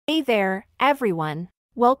Hey there, everyone.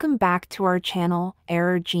 Welcome back to our channel,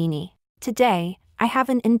 Genie. Today, I have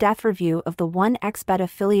an in-depth review of the 1xBet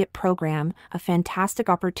affiliate program, a fantastic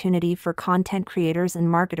opportunity for content creators and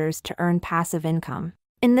marketers to earn passive income.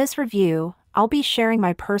 In this review, I'll be sharing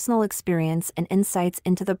my personal experience and insights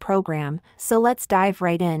into the program, so let's dive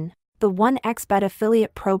right in. The 1xBet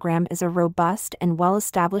affiliate program is a robust and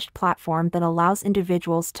well-established platform that allows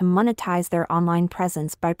individuals to monetize their online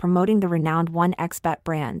presence by promoting the renowned 1xBet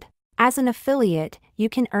brand. As an affiliate, you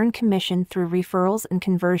can earn commission through referrals and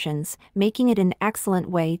conversions, making it an excellent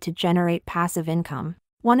way to generate passive income.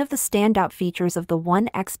 One of the standout features of the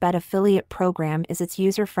 1xBet affiliate program is its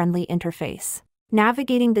user-friendly interface.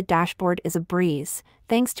 Navigating the dashboard is a breeze,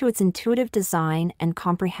 thanks to its intuitive design and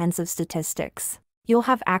comprehensive statistics. You'll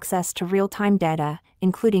have access to real-time data,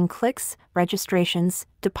 including clicks, registrations,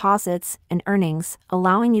 deposits, and earnings,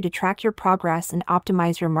 allowing you to track your progress and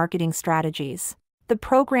optimize your marketing strategies. The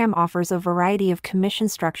program offers a variety of commission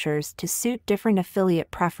structures to suit different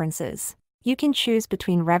affiliate preferences. You can choose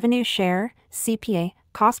between revenue share, CPA,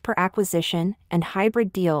 cost per acquisition, and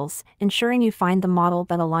hybrid deals, ensuring you find the model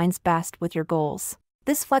that aligns best with your goals.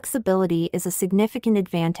 This flexibility is a significant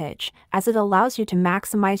advantage, as it allows you to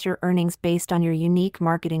maximize your earnings based on your unique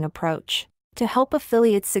marketing approach. To help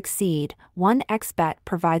affiliates succeed, 1xBet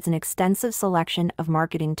provides an extensive selection of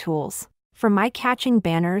marketing tools. From eye-catching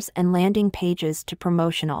banners and landing pages to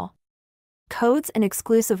promotional codes and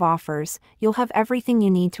exclusive offers, you'll have everything you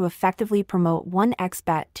need to effectively promote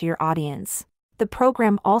 1xBet to your audience. The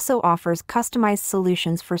program also offers customized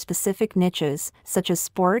solutions for specific niches, such as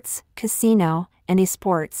sports, casino, and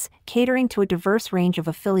esports, catering to a diverse range of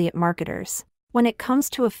affiliate marketers. When it comes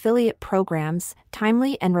to affiliate programs,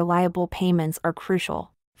 timely and reliable payments are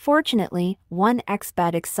crucial. Fortunately,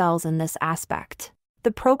 1xBet excels in this aspect.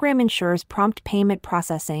 The program ensures prompt payment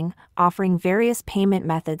processing, offering various payment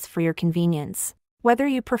methods for your convenience. Whether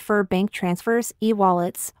you prefer bank transfers,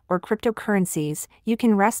 e-wallets, or cryptocurrencies, you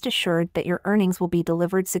can rest assured that your earnings will be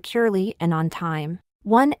delivered securely and on time.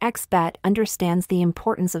 1xBet understands the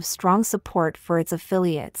importance of strong support for its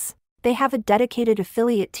affiliates. They have a dedicated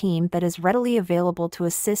affiliate team that is readily available to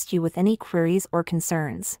assist you with any queries or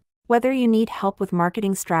concerns. Whether you need help with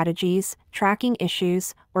marketing strategies, tracking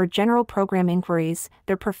issues, or general program inquiries,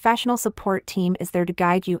 their professional support team is there to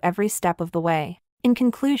guide you every step of the way. In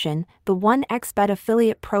conclusion, the 1xBet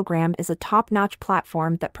affiliate program is a top-notch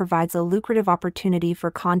platform that provides a lucrative opportunity for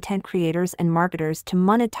content creators and marketers to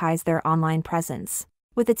monetize their online presence.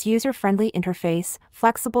 With its user-friendly interface,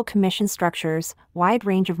 flexible commission structures, wide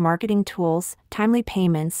range of marketing tools, timely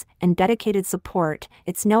payments, and dedicated support,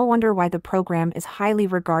 it's no wonder why the program is highly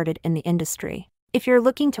regarded in the industry. If you're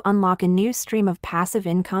looking to unlock a new stream of passive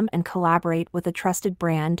income and collaborate with a trusted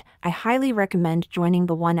brand, I highly recommend joining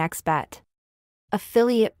the 1xBet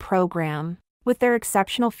affiliate program. With their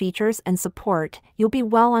exceptional features and support, you'll be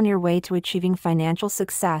well on your way to achieving financial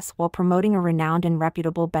success while promoting a renowned and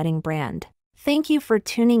reputable betting brand. Thank you for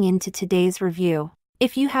tuning in to today's review.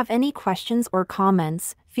 If you have any questions or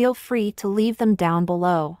comments, feel free to leave them down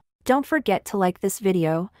below. Don't forget to like this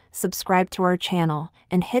video, subscribe to our channel,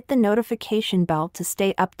 and hit the notification bell to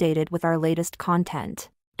stay updated with our latest content.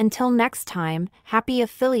 Until next time, happy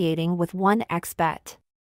affiliating with 1xBet.